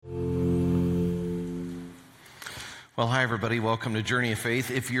Well, hi, everybody. Welcome to Journey of Faith.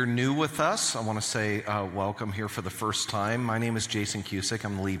 If you're new with us, I want to say welcome here for the first time. My name is Jason Cusick.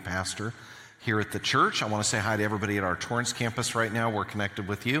 I'm the lead pastor here at the church. I want to say hi to everybody at our Torrance campus right now. We're connected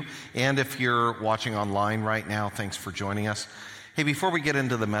with you. And if you're watching online right now, thanks for joining us. Hey, before we get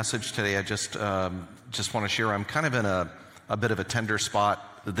into the message today, I just want to share I'm kind of in a bit of a tender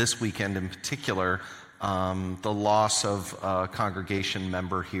spot this weekend in particular. The loss of a congregation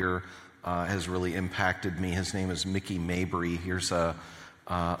member here has really impacted me. His name is Mickey Mabry. Here's a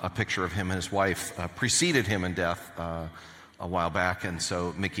picture of him and his wife. Preceded him in death a while back, and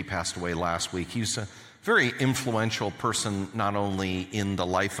so Mickey passed away last week. He's a very influential person, not only in the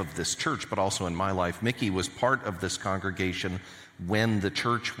life of this church, but also in my life. Mickey was part of this congregation when the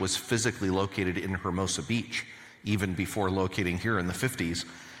church was physically located in Hermosa Beach, even before locating here in the 50s.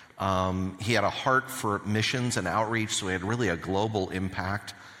 He had a heart for missions and outreach, so he had really a global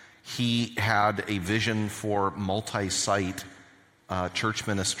impact. He had a vision for multi-site church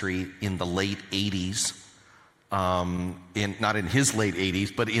ministry in the late 80s, not in his late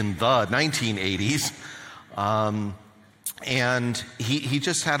 80s, but in the 1980s. And he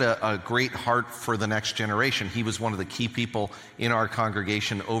just had a great heart for the next generation. He was one of the key people in our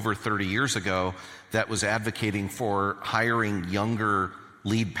congregation over 30 years ago that was advocating for hiring younger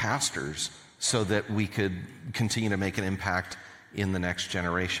lead pastors so that we could continue to make an impact in the next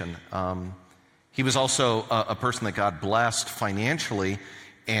generation. He was also a person that God blessed financially,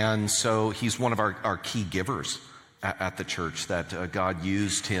 and so he's one of our key givers at the church, that God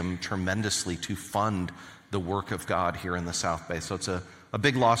used him tremendously to fund the work of God here in the South Bay. So it's a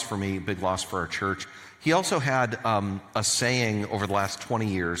big loss for me, big loss for our church. He also had a saying over the last 20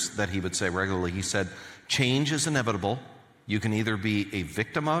 years that he would say regularly. He said, "Change is inevitable. You can either be a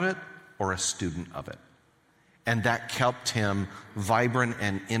victim of it or a student of it." And that kept him vibrant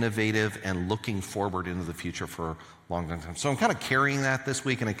and innovative and looking forward into the future for a long time. So I'm kind of carrying that this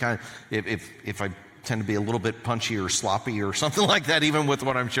week, and it kind of, if I tend to be a little bit punchy or sloppy or something like that, even with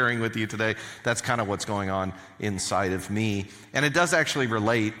what I'm sharing with you today, that's kind of what's going on inside of me. And it does actually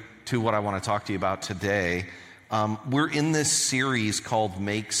relate to what I want to talk to you about today. We're in this series called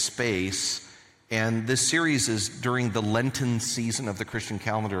Make Space, and this series is during the Lenten season of the Christian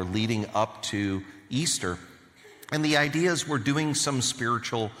calendar leading up to Easter. And the idea is we're doing some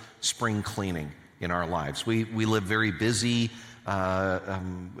spiritual spring cleaning in our lives. We live very busy lives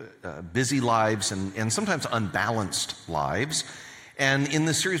and sometimes unbalanced lives. And in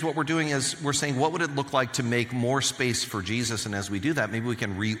this series, what we're doing is we're saying, what would it look like to make more space for Jesus? And as we do that, maybe we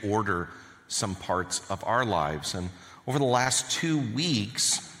can reorder some parts of our lives. And over the last 2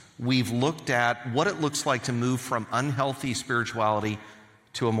 weeks, we've looked at what it looks like to move from unhealthy spirituality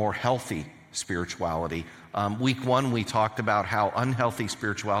to a more healthy spirituality. Week 1, we talked about how unhealthy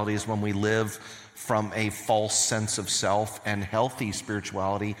spirituality is when we live from a false sense of self, and healthy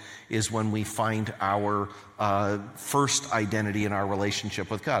spirituality is when we find our first identity in our relationship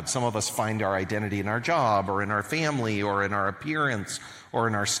with God. Some of us find our identity in our job or in our family or in our appearance or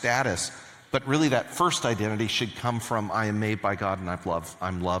in our status. But really that first identity should come from, I am made by God and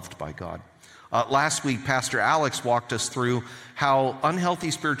I'm loved by God. Last week, Pastor Alex walked us through how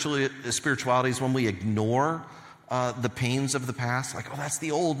unhealthy spirituality is when we ignore the pains of the past. Like, oh, that's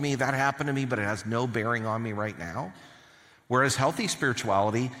the old me, that happened to me, but it has no bearing on me right now. Whereas healthy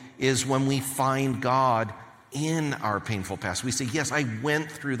spirituality is when we find God in our painful past. We say, yes, I went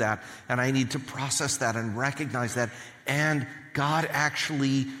through that, and I need to process that and recognize that, and God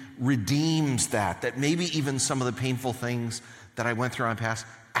actually redeems that maybe even some of the painful things that I went through in my past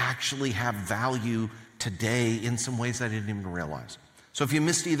actually have value today in some ways I didn't even realize. So if you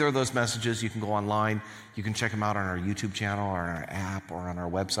missed either of those messages, you can go online. You can check them out on our YouTube channel or on our app or on our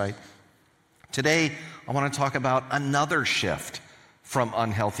website. Today, I want to talk about another shift from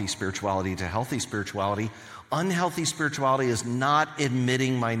unhealthy spirituality to healthy spirituality. Unhealthy spirituality is not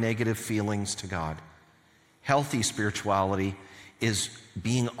admitting my negative feelings to God. Healthy spirituality is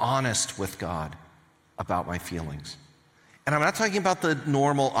being honest with God about my feelings. And I'm not talking about the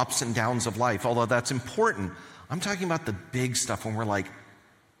normal ups and downs of life, although that's important. I'm talking about the big stuff when we're like,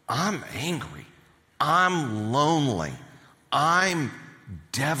 I'm angry, I'm lonely, I'm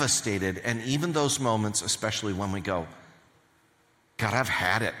devastated. And even those moments, especially when we go, God, I've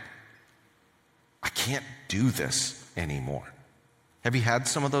had it. I can't do this anymore. Have you had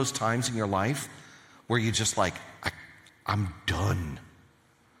some of those times in your life where you're just like, I'm done?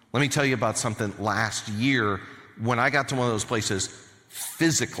 Let me tell you about something last year when I got to one of those places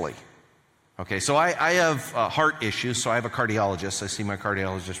physically. Okay, so I have heart issues, so I have a cardiologist. I see my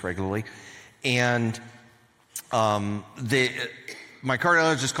cardiologist regularly. And my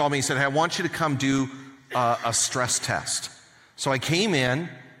cardiologist called me and said, hey, I want you to come do a stress test. So I came in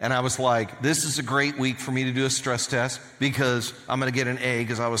and I was like, this is a great week for me to do a stress test because I'm going to get an A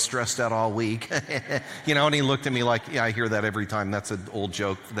because I was stressed out all week. And he looked at me like, yeah, I hear that every time. That's an old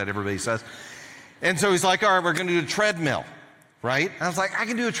joke that everybody says. And so he's like, all right, we're going to do a treadmill, right? And I was like, I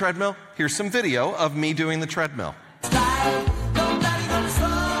can do a treadmill. Here's some video of me doing the treadmill. Here's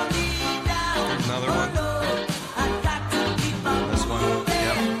another one. This one.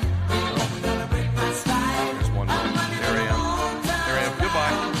 Yep. There's one more. There I am.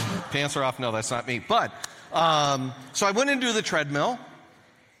 Goodbye. Pants are off. No, that's not me. But, so I went into the treadmill,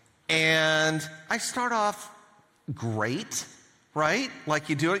 and I start off great, right? Like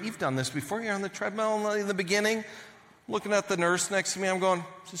you do it. You've done this before. You're on the treadmill in the beginning, looking at the nurse next to me. I'm going,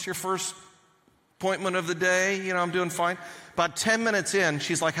 is this your first appointment of the day? I'm doing fine. About 10 minutes in,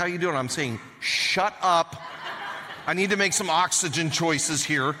 she's like, how you doing? I'm saying, shut up. I need to make some oxygen choices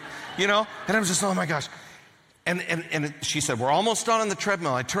here, And I'm just, oh my gosh. And she said, we're almost done on the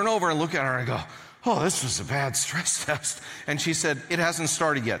treadmill. I turn over and look at her and I go, oh, this was a bad stress test. And she said, it hasn't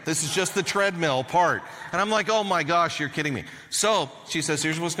started yet. This is just the treadmill part. And I'm like, oh my gosh, you're kidding me. So she says,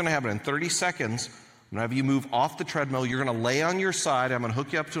 here's what's going to happen. In 30 seconds, I'm going to have you move off the treadmill. You're going to lay on your side. I'm going to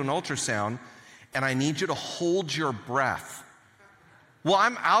hook you up to an ultrasound. And I need you to hold your breath. Well,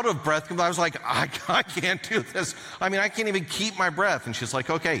 I'm out of breath because I was like, I can't do this. I can't even keep my breath. And she's like,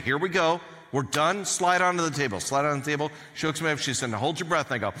 okay, here we go. We're done. Slide onto the table. Slide on the table. She hooks me up. She said, now hold your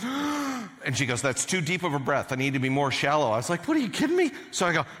breath. And I go, and she goes, that's too deep of a breath. I need to be more shallow. I was like, what are you kidding me? So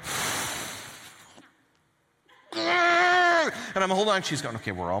I go, and I'm holding on. She's going,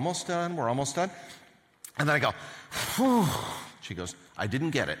 okay, we're almost done. We're almost done. And then I go, whew. She goes, I didn't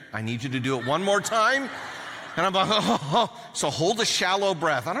get it. I need you to do it one more time. And I'm like, So hold a shallow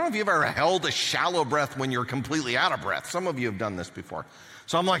breath. I don't know if you've ever held a shallow breath when you're completely out of breath. Some of you have done this before.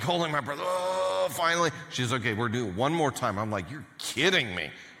 So I'm like holding my breath. Oh, finally. She's okay, we're doing one more time. I'm like, you're kidding me.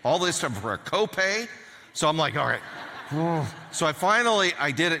 All this time for a copay? So I'm like, all right. So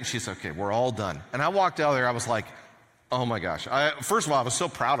I did it. And she's okay, we're all done. And I walked out there. I was like, oh my gosh. First of all, I was so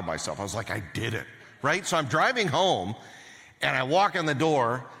proud of myself. I was like, I did it. Right? So I'm driving home and I walk in the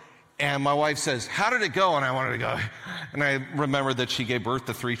door. And my wife says, how did it go? And I wanted to go. And I remembered that she gave birth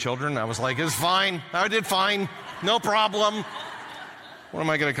to 3 children. I was like, it's fine. I did fine. No problem. What am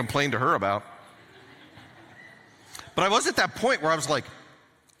I going to complain to her about? But I was at that point where I was like,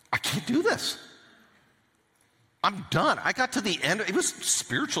 I can't do this. I'm done. I got to the end. It was a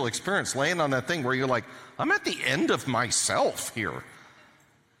spiritual experience laying on that thing where you're like, I'm at the end of myself here.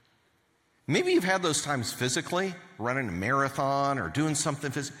 Maybe you've had those times physically, running a marathon or doing something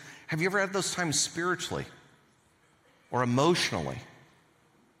physical. Have you ever had those times spiritually or emotionally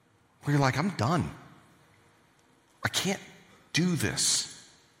where you're like, I'm done. I can't do this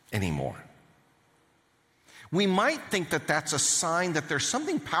anymore. We might think that that's a sign that there's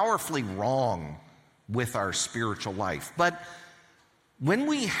something powerfully wrong with our spiritual life. But when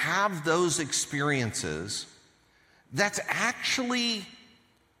we have those experiences, that's actually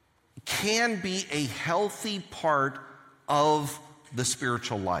can be a healthy part of the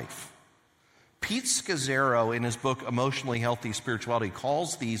spiritual life. Pete Scazzero, in his book Emotionally Healthy Spirituality,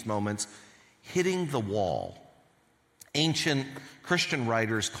 calls these moments hitting the wall. Ancient Christian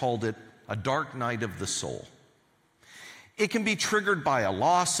writers called it a dark night of the soul. It can be triggered by a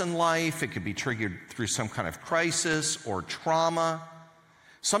loss in life. It can be triggered through some kind of crisis or trauma.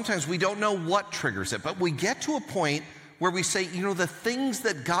 Sometimes we don't know what triggers it, but we get to a point where we say, the things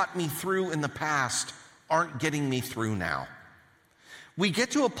that got me through in the past aren't getting me through now. We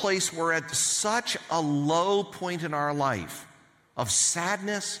get to a place where at such a low point in our life of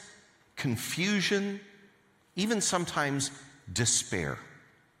sadness, confusion, even sometimes despair.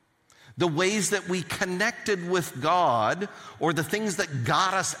 The ways that we connected with God or the things that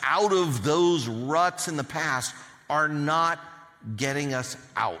got us out of those ruts in the past are not getting us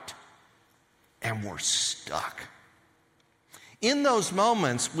out. And we're stuck. In those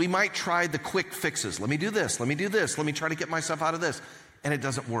moments, we might try the quick fixes. Let me do this. Let me do this. Let me try to get myself out of this. And it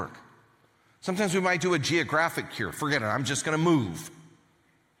doesn't work. Sometimes we might do a geographic cure. Forget it. I'm just going to move.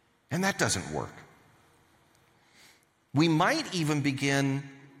 And that doesn't work. We might even begin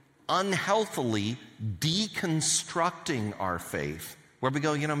unhealthily deconstructing our faith, where we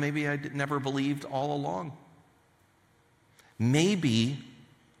go, maybe I never believed all along. Maybe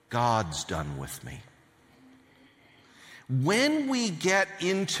God's done with me. When we get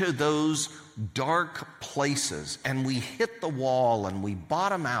into those dark places and we hit the wall and we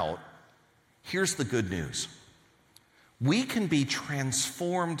bottom out, here's the good news. We can be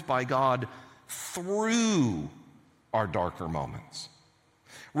transformed by God through our darker moments.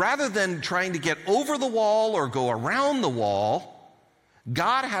 Rather than trying to get over the wall or go around the wall,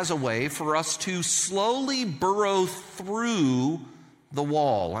 God has a way for us to slowly burrow through the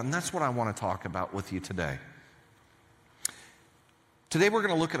wall. And that's what I want to talk about with you today. Today we're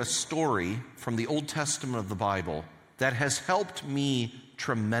going to look at a story from the Old Testament of the Bible that has helped me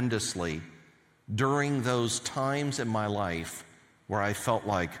tremendously during those times in my life where I felt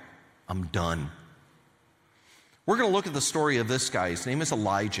like I'm done. We're going to look at the story of this guy. His name is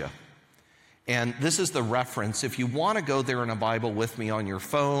Elijah. And this is the reference. If you want to go there in a Bible with me on your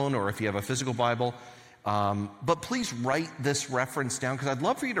phone, or if you have a physical Bible, but please write this reference down, because I'd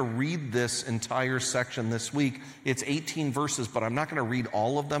love for you to read this entire section this week. It's 18 verses, but I'm not going to read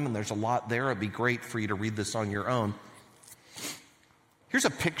all of them, and there's a lot there. It'd be great for you to read this on your own. Here's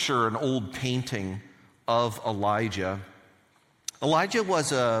a picture, an old painting of Elijah. Elijah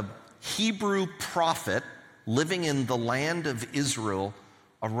was a Hebrew prophet living in the land of Israel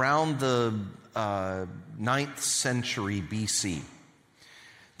around the 9th century BC.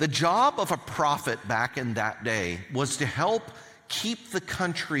 The job of a prophet back in that day was to help keep the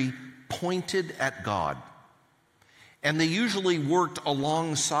country pointed at God. And they usually worked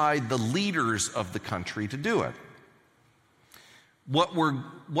alongside the leaders of the country to do it.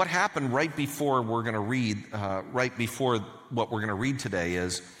 What happened right before what we're going to read today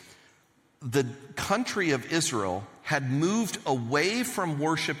is the country of Israel had moved away from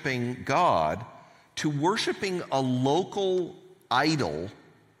worshiping God to worshiping a local idol,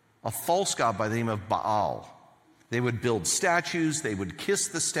 a false god by the name of Baal. They would build statues, they would kiss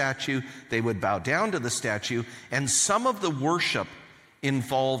the statue, they would bow down to the statue, and some of the worship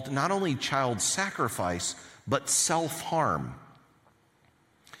involved not only child sacrifice, but self-harm.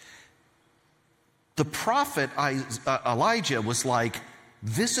 The prophet Elijah was like,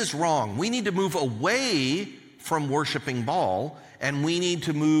 this is wrong. We need to move away from worshiping Baal, and we need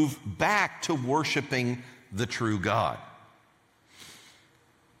to move back to worshiping the true God.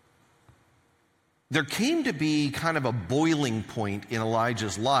 There came to be kind of a boiling point in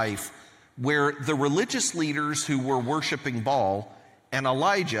Elijah's life where the religious leaders who were worshiping Baal and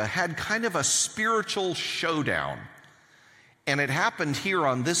Elijah had kind of a spiritual showdown. And it happened here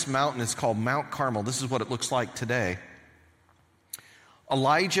on this mountain. It's called Mount Carmel. This is what it looks like today.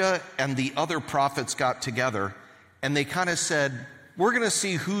 Elijah and the other prophets got together, and they kind of said, we're going to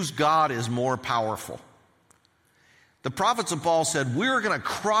see whose God is more powerful. The prophets of Baal said, we're going to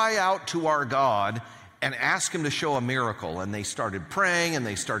cry out to our God and ask him to show a miracle. And they started praying, and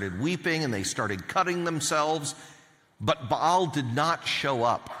they started weeping, and they started cutting themselves. But Baal did not show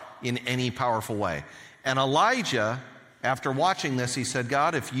up in any powerful way. And Elijah, after watching this, he said,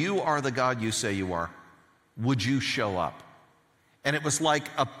 God, if you are the God you say you are, would you show up? And it was like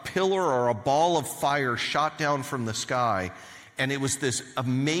a pillar or a ball of fire shot down from the sky. And it was this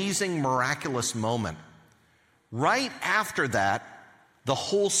amazing, miraculous moment. Right after that, the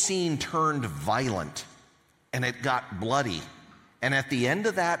whole scene turned violent and it got bloody. And at the end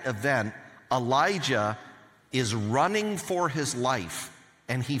of that event, Elijah is running for his life,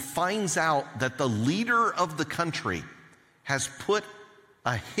 and he finds out that the leader of the country has put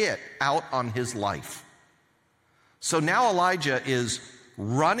a hit out on his life. So now Elijah is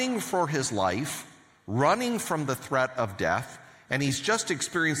running for his life, running from the threat of death, and he's just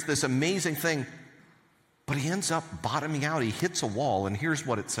experienced this amazing thing, but he ends up bottoming out. He hits a wall, and here's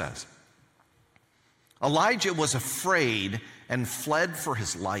what it says. Elijah was afraid and fled for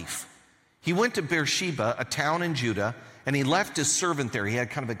his life. He went to Beersheba, a town in Judah, and he left his servant there. He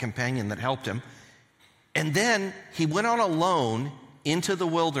had kind of a companion that helped him. And then he went on alone into the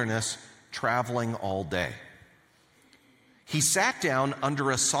wilderness, traveling all day. He sat down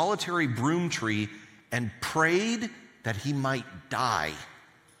under a solitary broom tree and prayed that he might die.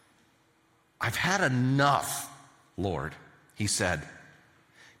 I've had enough, Lord, he said.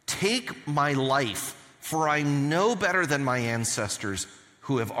 Take my life, for I'm no better than my ancestors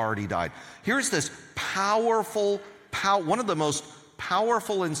who have already died. Here's this one of the most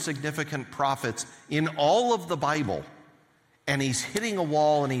powerful and significant prophets in all of the Bible. And he's hitting a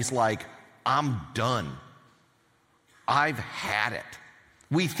wall and he's like, I'm done. I've had it.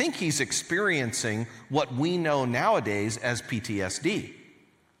 We think he's experiencing what we know nowadays as PTSD.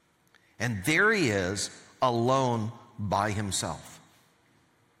 And there he is, alone by himself.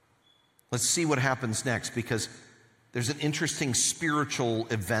 Let's see what happens next, because there's an interesting spiritual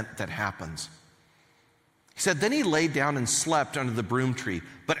event that happens. He said, then he laid down and slept under the broom tree.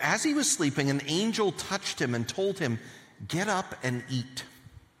 But as he was sleeping, an angel touched him and told him, get up and eat.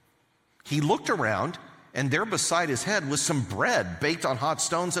 He looked around, and there beside his head was some bread baked on hot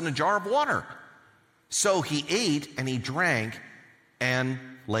stones and a jar of water. So he ate and he drank, and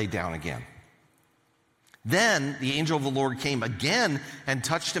lay down again. Then the angel of the Lord came again and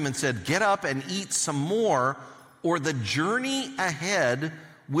touched him and said, "Get up and eat some more, or the journey ahead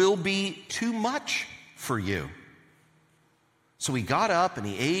will be too much for you." So he got up and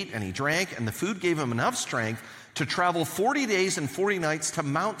he ate and he drank, and the food gave him enough strength to travel 40 days and 40 nights to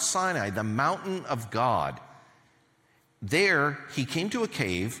Mount Sinai, the mountain of God. There he came to a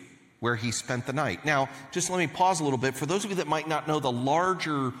cave where he spent the night. Now, just let me pause a little bit. For those of you that might not know the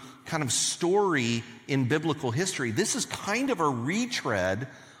larger kind of story in biblical history, this is kind of a retread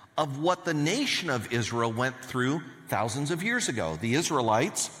of what the nation of Israel went through thousands of years ago. The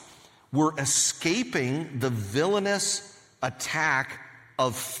Israelites were escaping the villainous attack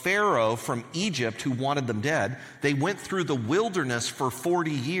of Pharaoh from Egypt, who wanted them dead. They went through the wilderness for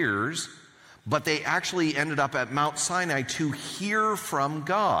 40 years, but they actually ended up at Mount Sinai to hear from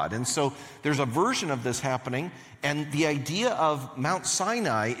God. And so there's a version of this happening, and the idea of Mount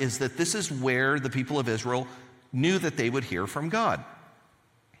Sinai is that this is where the people of Israel knew that they would hear from God.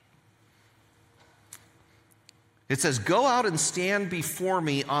 It says, "Go out and stand before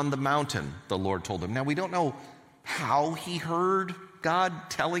me on the mountain," the Lord told him. Now, we don't know how he heard God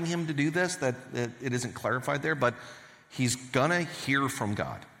telling him to do this, that it isn't clarified there, but he's gonna hear from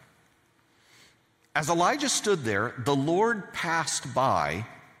God. As Elijah stood there, the Lord passed by,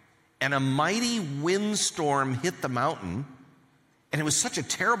 and a mighty windstorm hit the mountain, and it was such a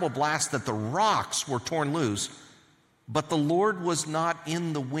terrible blast that the rocks were torn loose, but the Lord was not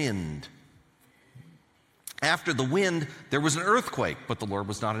in the wind. After the wind, there was an earthquake, but the Lord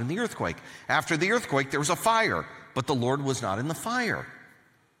was not in the earthquake. After the earthquake, there was a fire, but the Lord was not in the fire.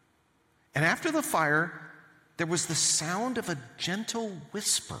 And after the fire, there was the sound of a gentle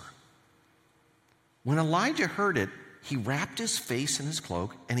whisper. When Elijah heard it, he wrapped his face in his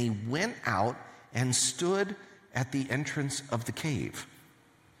cloak, and he went out and stood at the entrance of the cave.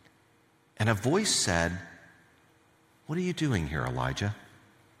 And a voice said, "What are you doing here, Elijah?"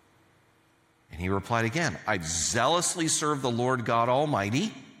 And he replied again, "I've zealously served the Lord God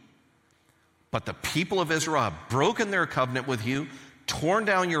Almighty, but the people of Israel have broken their covenant with you, torn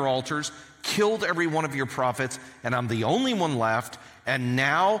down your altars, killed every one of your prophets, and I'm the only one left, and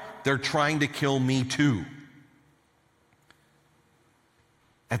now they're trying to kill me too."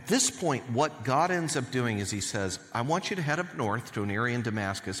 At this point, what God ends up doing is he says, "I want you to head up north to an area in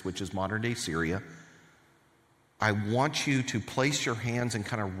Damascus, which is modern-day Syria. I want you to place your hands and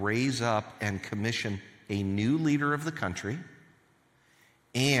kind of raise up and commission a new leader of the country.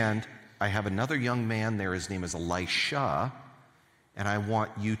 And I have another young man there, his name is Elisha, and I want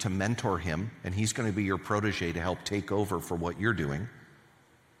you to mentor him, and he's going to be your protege to help take over for what you're doing."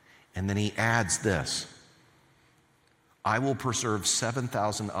 And then he adds this, "I will preserve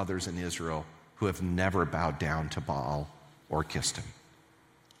 7,000 others in Israel who have never bowed down to Baal or kissed him."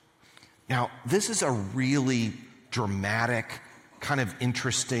 Now, this is a really dramatic, kind of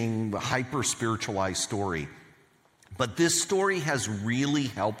interesting, hyper-spiritualized story. But this story has really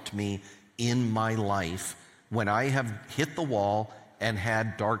helped me in my life when I have hit the wall and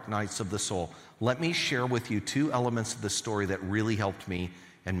had dark nights of the soul. Let me share with you two elements of the story that really helped me,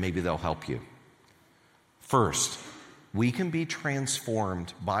 and maybe they'll help you. First, we can be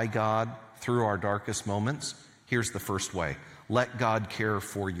transformed by God through our darkest moments. Here's the first way. Let God care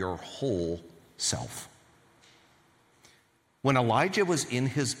for your whole self. When Elijah was in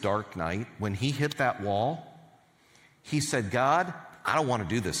his dark night, when he hit that wall, he said, "God, I don't want to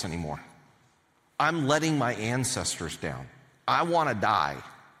do this anymore. I'm letting my ancestors down. I want to die."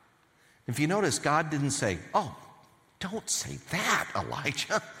 If you notice, God didn't say, "Oh, don't say that,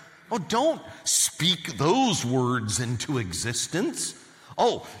 Elijah. Oh, don't speak those words into existence.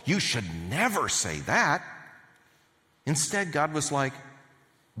 Oh, you should never say that." Instead, God was like,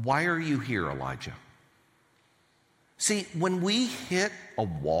 "Why are you here, Elijah?" See, when we hit a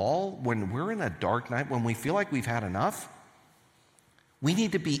wall, when we're in a dark night, when we feel like we've had enough, we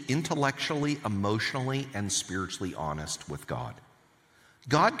need to be intellectually, emotionally, and spiritually honest with God.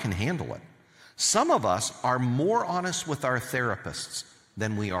 God can handle it. Some of us are more honest with our therapists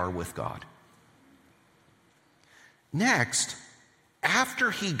than we are with God. Next, after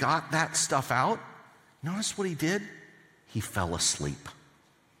he got that stuff out, notice what he did? He fell asleep.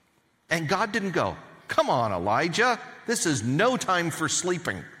 And God didn't go, "Come on, Elijah, this is no time for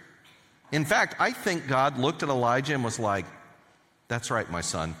sleeping." In fact, I think God looked at Elijah and was like, "That's right, my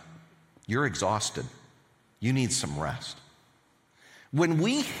son. You're exhausted. You need some rest." When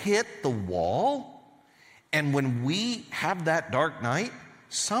we hit the wall and when we have that dark night,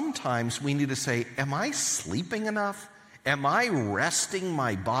 sometimes we need to say, "Am I sleeping enough? Am I resting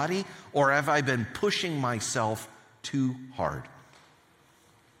my body? Or have I been pushing myself too hard?"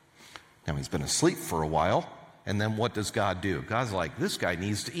 Now, he's been asleep for a while, and then what does God do? God's like, this guy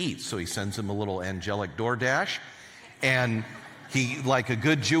needs to eat. So he sends him a little angelic DoorDash, and he, like a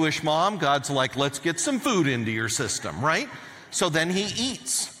good Jewish mom, God's like, let's get some food into your system, right? So then he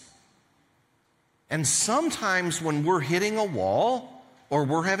eats. And sometimes when we're hitting a wall or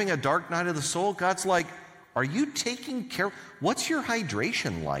we're having a dark night of the soul, God's like, are you taking care? What's your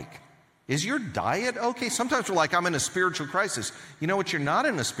hydration like? Is your diet okay? Sometimes we're like, I'm in a spiritual crisis. You know what? You're not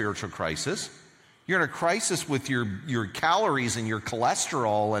in a spiritual crisis. You're in a crisis with your calories and your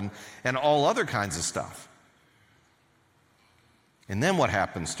cholesterol and all other kinds of stuff. And then what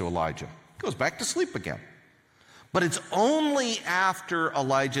happens to Elijah? He goes back to sleep again. But it's only after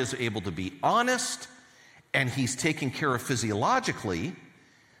Elijah is able to be honest and he's taken care of physiologically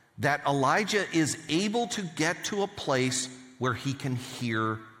that Elijah is able to get to a place where he can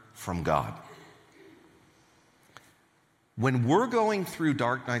hear from God. When we're going through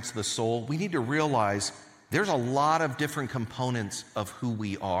dark nights of the soul, we need to realize there's a lot of different components of who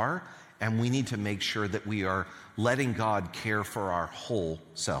we are, and we need to make sure that we are letting God care for our whole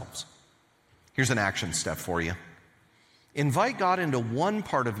selves. Here's an action step for you. Invite God into one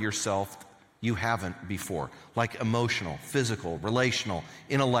part of yourself you haven't before, like emotional, physical, relational,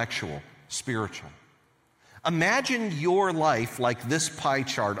 intellectual, spiritual. Imagine your life like this pie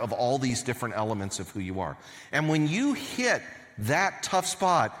chart of all these different elements of who you are. And when you hit that tough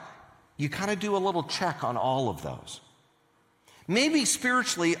spot, you kind of do a little check on all of those. Maybe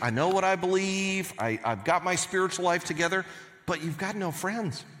spiritually, I know what I believe, I've got my spiritual life together, but you've got no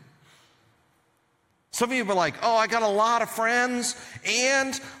friends. Some of you are like, oh, I got a lot of friends,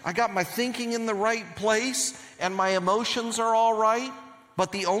 and I got my thinking in the right place, and my emotions are all right,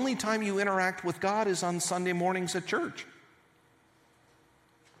 but the only time you interact with God is on Sunday mornings at church.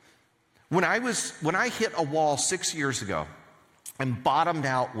 When I hit a wall 6 years ago and bottomed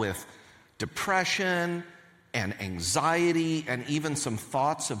out with depression and anxiety and even some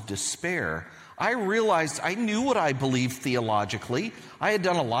thoughts of despair, I realized I knew what I believed theologically. I had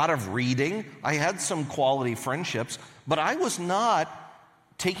done a lot of reading. I had some quality friendships, but I was not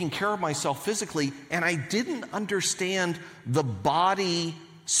taking care of myself physically, and I didn't understand the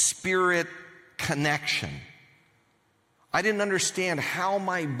body-spirit connection. I didn't understand how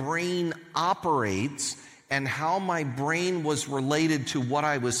my brain operates and how my brain was related to what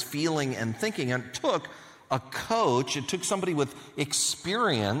I was feeling and thinking. And it took a coach, it took somebody with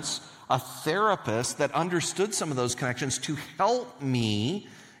experience, a therapist that understood some of those connections to help me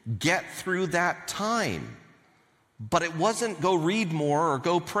get through that time. But it wasn't go read more or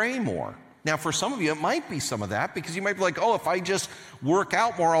go pray more. Now, for some of you, it might be some of that, because you might be like, oh, if I just work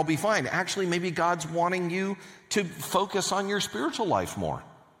out more, I'll be fine. Actually, maybe God's wanting you to focus on your spiritual life more.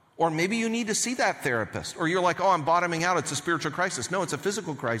 Or maybe you need to see that therapist. Or you're like, oh, I'm bottoming out, it's a spiritual crisis. No, it's a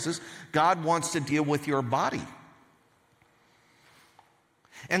physical crisis. God wants to deal with your body.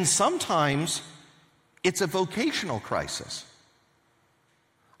 And sometimes it's a vocational crisis.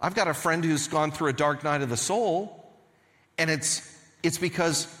 I've got a friend who's gone through a dark night of the soul, and it's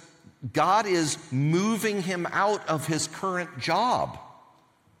because God is moving him out of his current job.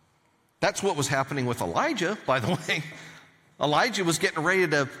 That's what was happening with Elijah, by the way. Elijah was getting ready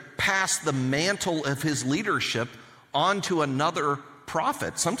to pass the mantle of his leadership on to another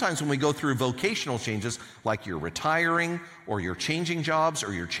prophet. Sometimes when we go through vocational changes, like you're retiring, or you're changing jobs,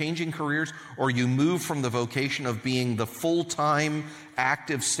 or you're changing careers, or you move from the vocation of being the full-time,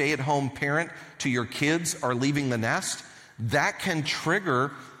 active, stay-at-home parent to your kids are leaving the nest, that can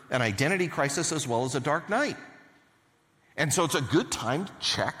trigger an identity crisis as well as a dark night. And so it's a good time to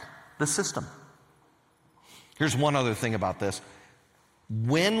check the system. Here's one other thing about this.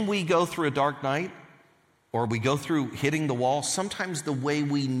 When we go through a dark night, or we go through hitting the wall, sometimes the way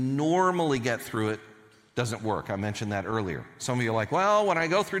we normally get through it doesn't work. I mentioned that earlier. Some of you are like, well, when I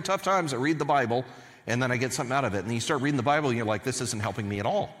go through tough times, I read the Bible, and then I get something out of it. And then you start reading the Bible, and you're like, this isn't helping me at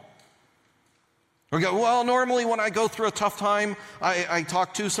all. Or go, well, normally when I go through a tough time, I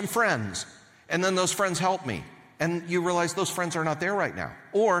talk to some friends, and then those friends help me. And you realize those friends are not there right now.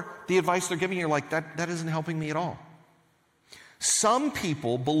 Or the advice they're giving you, you're like, that isn't helping me at all. Some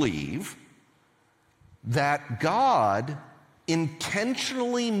people believe that God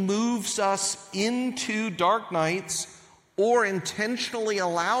intentionally moves us into dark nights or intentionally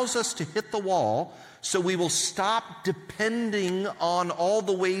allows us to hit the wall so we will stop depending on all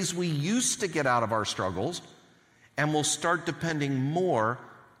the ways we used to get out of our struggles, and we'll start depending more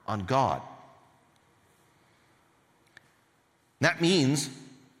on God. That means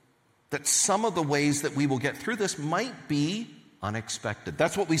that some of the ways that we will get through this might be unexpected.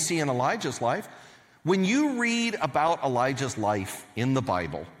 That's what we see in Elijah's life. When you read about Elijah's life in the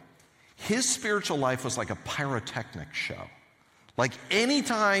Bible, his spiritual life was like a pyrotechnic show. Like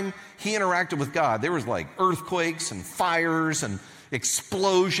anytime he interacted with God, there was like earthquakes and fires and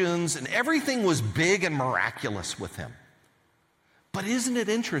explosions, and everything was big and miraculous with him. But isn't it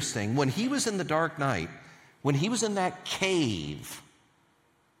interesting, when he was in the dark night, when he was in that cave,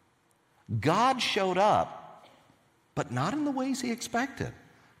 God showed up, but not in the ways he expected.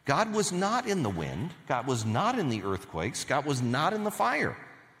 God was not in the wind. God was not in the earthquakes. God was not in the fire.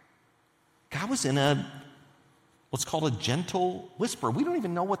 God was in what's called a gentle whisper. We don't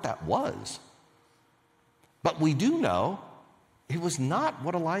even know what that was. But we do know it was not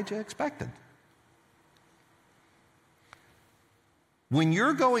what Elijah expected. When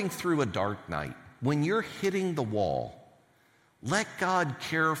you're going through a dark night, when you're hitting the wall, let God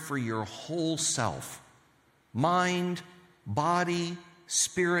care for your whole self, mind, body,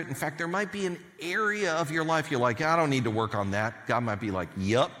 spirit. In fact, there might be an area of your life you're like, I don't need to work on that. God might be like,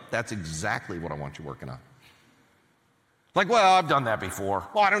 yep, that's exactly what I want you working on. Like, well, I've done that before.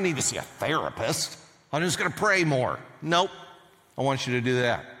 Well, I don't need to see a therapist. I'm just going to pray more. Nope, I want you to do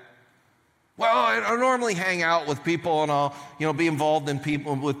that. Well, I normally hang out with people and I'll, be involved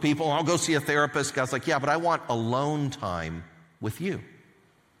with people. I'll go see a therapist. God's like, yeah, but I want alone time with you.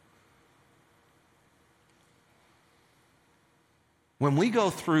 When we go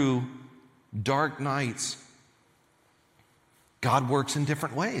through dark nights, God works in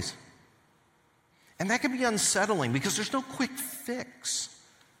different ways. And that can be unsettling because there's no quick fix.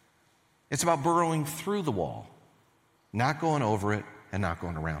 It's about burrowing through the wall, not going over it and not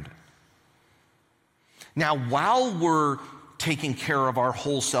going around it. Now, while we're taking care of our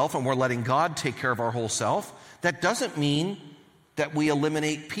whole self and we're letting God take care of our whole self, that doesn't mean that we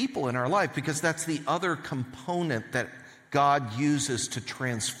eliminate people in our life, because that's the other component that God uses to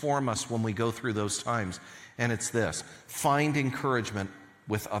transform us when we go through those times. And it's this: find encouragement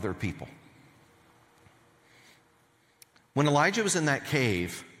with other people. When Elijah was in that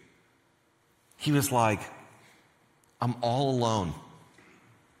cave, he was like, I'm all alone.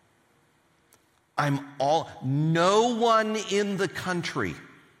 No one in the country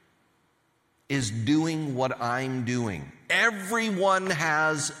is doing what I'm doing. Everyone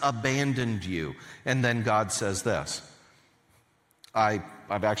has abandoned you. And then God says this: I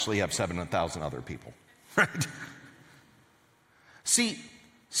actually have 7,000 other people, right? See,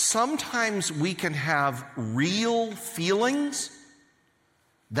 sometimes we can have real feelings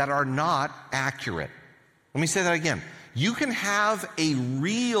that are not accurate. Let me say that again. You can have a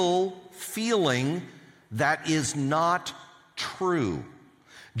real feeling that is not true.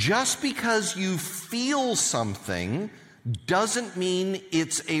 Just because you feel something doesn't mean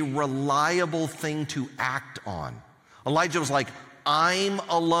it's a reliable thing to act on. Elijah was like, I'm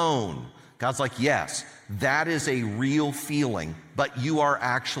alone. God's like, yes, that is a real feeling, but you are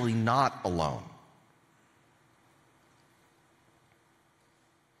actually not alone.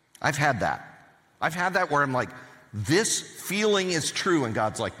 I've had that. I've had that where I'm like, this feeling is true, and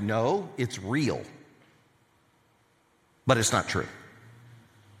God's like, no, it's real. But it's not true.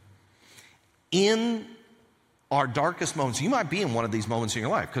 In our darkest moments, you might be in one of these moments in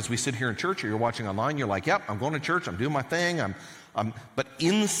your life, because we sit here in church or you're watching online, you're like, yep, I'm going to church, I'm doing my thing, but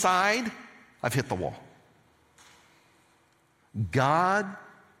inside, I've hit the wall. God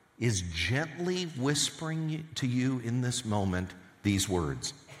is gently whispering to you in this moment these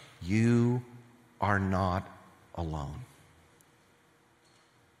words: you are not alone.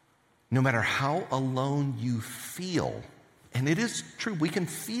 No matter how alone you feel, and it is true, we can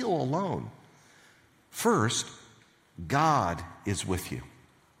feel alone. First, God is with you.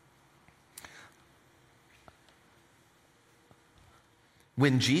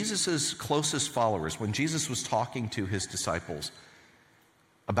 When Jesus' closest followers, when Jesus was talking to his disciples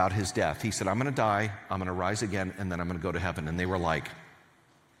about his death, he said, I'm going to die, I'm going to rise again, and then I'm going to go to heaven. And they were like,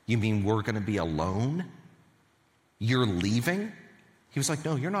 you mean we're going to be alone? You're leaving? He was like,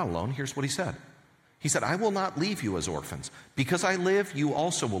 no, you're not alone. Here's what he said. He said, I will not leave you as orphans. Because I live, you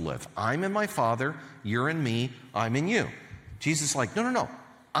also will live. I'm in my Father, you're in me, I'm in you. Jesus is like, no.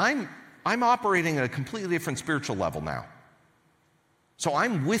 I'm operating at a completely different spiritual level now. So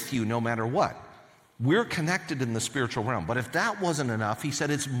I'm with you no matter what. We're connected in the spiritual realm. But if that wasn't enough, he said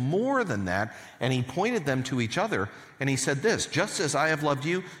it's more than that. And he pointed them to each other. And he said this: just as I have loved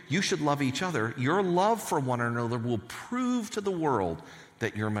you, you should love each other. Your love for one another will prove to the world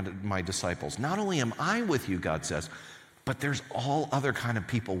that you're my disciples. Not only am I with you, God says, but there's all other kind of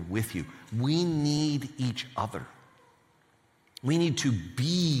people with you. We need each other. We need to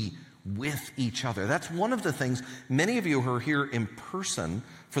be with each other. That's one of the things, many of you who are here in person,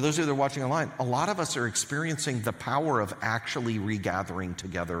 for those of you that are watching online, a lot of us are experiencing the power of actually regathering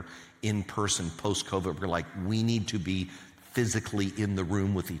together in person post-COVID. We're like, we need to be physically in the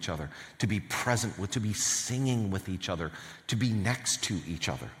room with each other, to be present with, to be singing with each other, to be next to each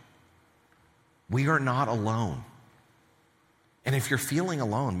other. We are not alone. And if you're feeling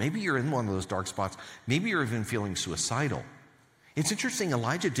alone, maybe you're in one of those dark spots, maybe you're even feeling suicidal. It's interesting,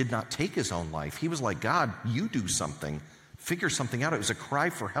 Elijah did not take his own life. He was like, God, you do something. Figure something out. It was a cry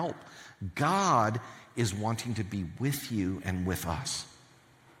for help. God is wanting to be with you and with us.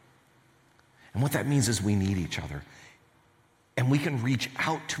 And what that means is we need each other. And we can reach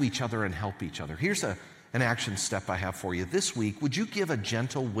out to each other and help each other. Here's an action step I have for you. This week, would you give a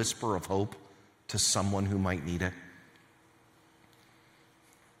gentle whisper of hope to someone who might need it?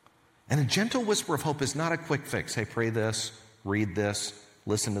 And a gentle whisper of hope is not a quick fix. Hey, pray this, read this,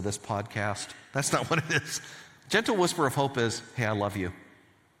 listen to this podcast. That's not what it is. Gentle whisper of hope is, hey, I love you.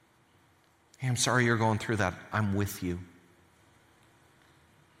 Hey, I'm sorry you're going through that. I'm with you.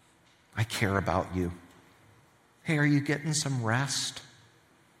 I care about you. Hey, are you getting some rest?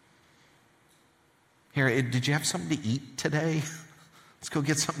 Here, did you have something to eat today? Let's go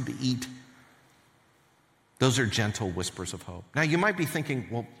get something to eat. Those are gentle whispers of hope. Now, you might be thinking,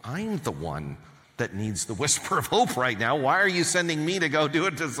 well, I'm the one that needs the whisper of hope right now. Why are you sending me to go do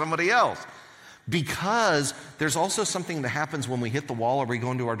it to somebody else? Because there's also something that happens when we hit the wall or we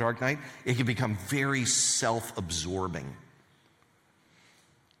go into our dark night. It can become very self-absorbing.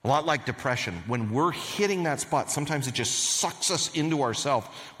 A lot like depression. When we're hitting that spot, sometimes it just sucks us into ourselves,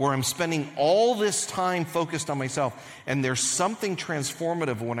 where I'm spending all this time focused on myself. And there's something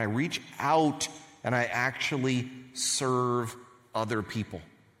transformative when I reach out and I actually serve other people.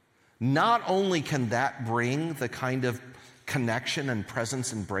 Not only can that bring the kind of connection and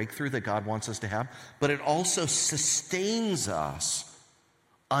presence and breakthrough that God wants us to have, but it also sustains us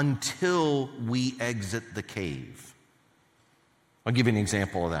until we exit the cave. I'll give you an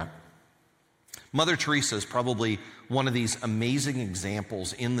example of that. Mother Teresa is probably one of these amazing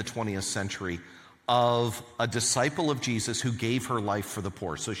examples in the 20th century of a disciple of Jesus who gave her life for the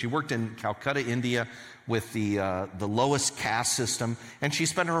poor. So she worked in Calcutta, India with the lowest caste system, and she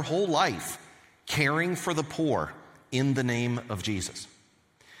spent her whole life caring for the poor in the name of Jesus.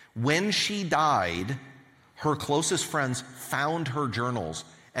 When she died, her closest friends found her journals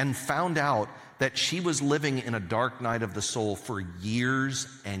and found out that she was living in a dark night of the soul for years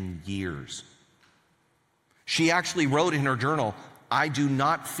and years. She actually wrote in her journal, I do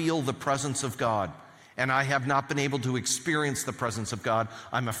not feel the presence of God, and I have not been able to experience the presence of God.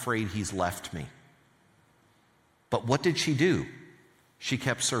 I'm afraid he's left me. But what did she do? She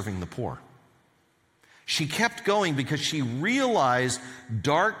kept serving the poor. She kept going because she realized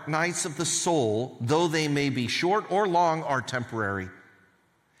dark nights of the soul, though they may be short or long, are temporary.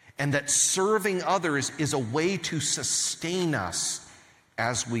 And that serving others is a way to sustain us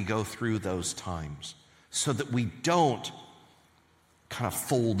as we go through those times, so that we don't kind of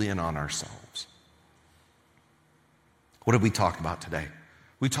fold in on ourselves. What did we talk about today?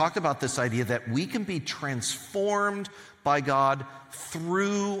 We talked about this idea that we can be transformed by God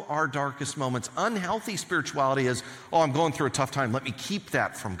through our darkest moments. Unhealthy spirituality is, oh, I'm going through a tough time. Let me keep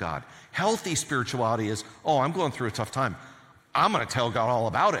that from God. Healthy spirituality is, oh, I'm going through a tough time. I'm going to tell God all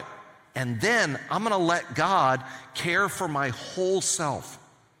about it. And then I'm going to let God care for my whole self,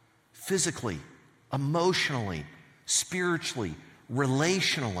 physically, emotionally, spiritually,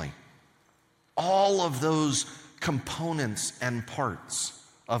 relationally. All of those components and parts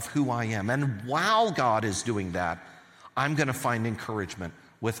of who I am. And while God is doing that, I'm going to find encouragement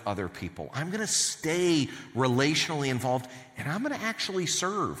with other people. I'm going to stay relationally involved, and I'm going to actually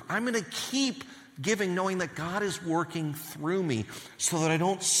serve. I'm going to keep giving, knowing that God is working through me so that I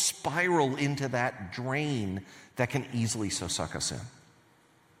don't spiral into that drain that can easily so suck us in.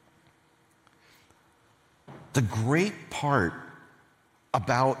 The great part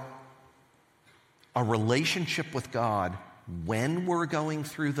about a relationship with God when we're going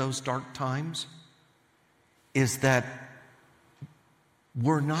through those dark times is that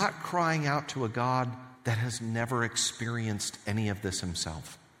we're not crying out to a God that has never experienced any of this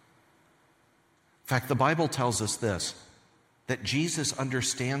himself. In fact, the Bible tells us this, that Jesus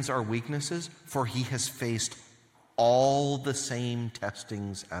understands our weaknesses, for he has faced all the same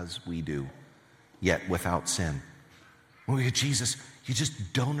testings as we do, yet without sin. When we go, Jesus, you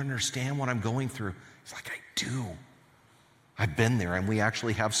just don't understand what I'm going through. He's like, I do. I've been there, and we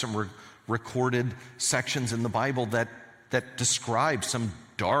actually have some recorded sections in the Bible that describe some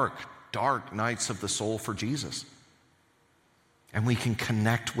dark, dark nights of the soul for Jesus. And we can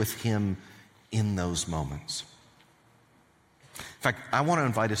connect with him in those moments. In fact, I want to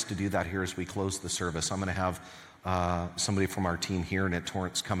invite us to do that here as we close the service. I'm going to have somebody from our team here and at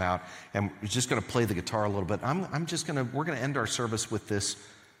Torrance come out, and we're just going to play the guitar a little bit. We're going to end our service with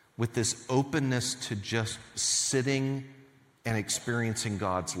this openness to just sitting and experiencing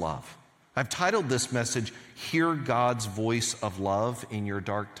God's love. I've titled this message, Hear God's Voice of Love in Your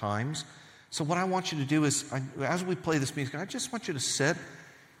Dark Times. So what I want you to do is, as we play this music, I just want you to sit.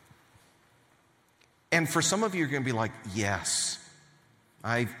 And for some of you, you're going to be like, yes,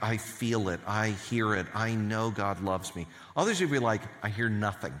 I feel it. I hear it. I know God loves me. Others of you will be like, I hear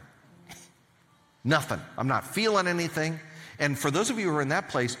nothing. Nothing. I'm not feeling anything. And for those of you who are in that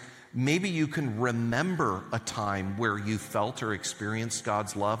place, maybe you can remember a time where you felt or experienced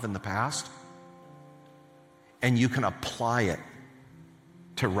God's love in the past, and you can apply it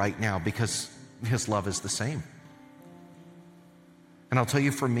to right now because his love is the same. And I'll tell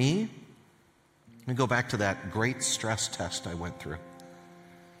you, for me, let me go back to that great stress test I went through.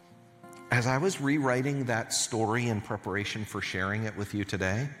 As I was rewriting that story in preparation for sharing it with you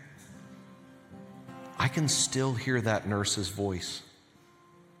today, I can still hear that nurse's voice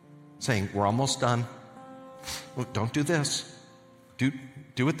saying, we're almost done. Look, don't do this. Do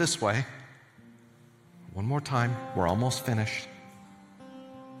it this way. One more time. We're almost finished.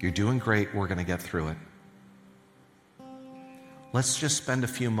 You're doing great. We're going to get through it. Let's just spend a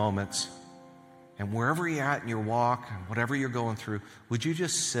few moments, and wherever you're at in your walk, whatever you're going through, would you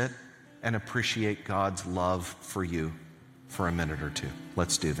just sit and appreciate God's love for you for a minute or two?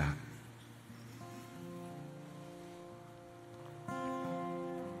 Let's do that.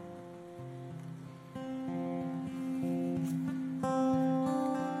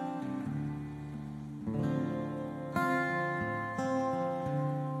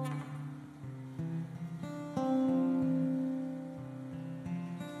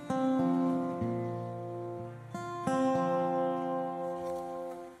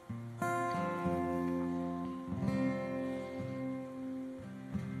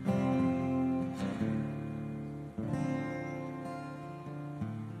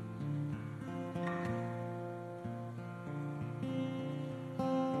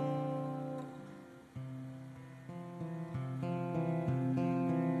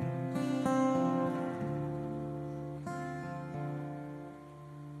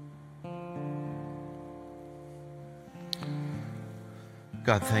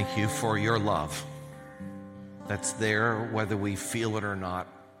 God, thank you for your love that's there whether we feel it or not,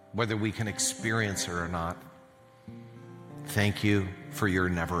 whether we can experience it or not. Thank you for your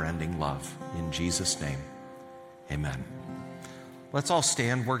never-ending love. In Jesus' name, amen. Let's all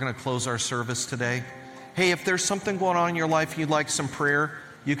stand. We're going to close our service today. Hey, if there's something going on in your life you'd like some prayer,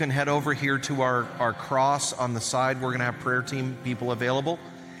 you can head over here to our cross on the side. We're going to have prayer team people available.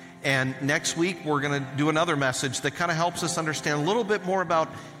 And next week, we're going to do another message that kind of helps us understand a little bit more about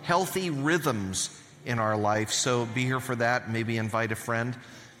healthy rhythms in our life. So be here for that. Maybe invite a friend.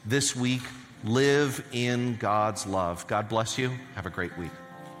 This week, live in God's love. God bless you. Have a great week.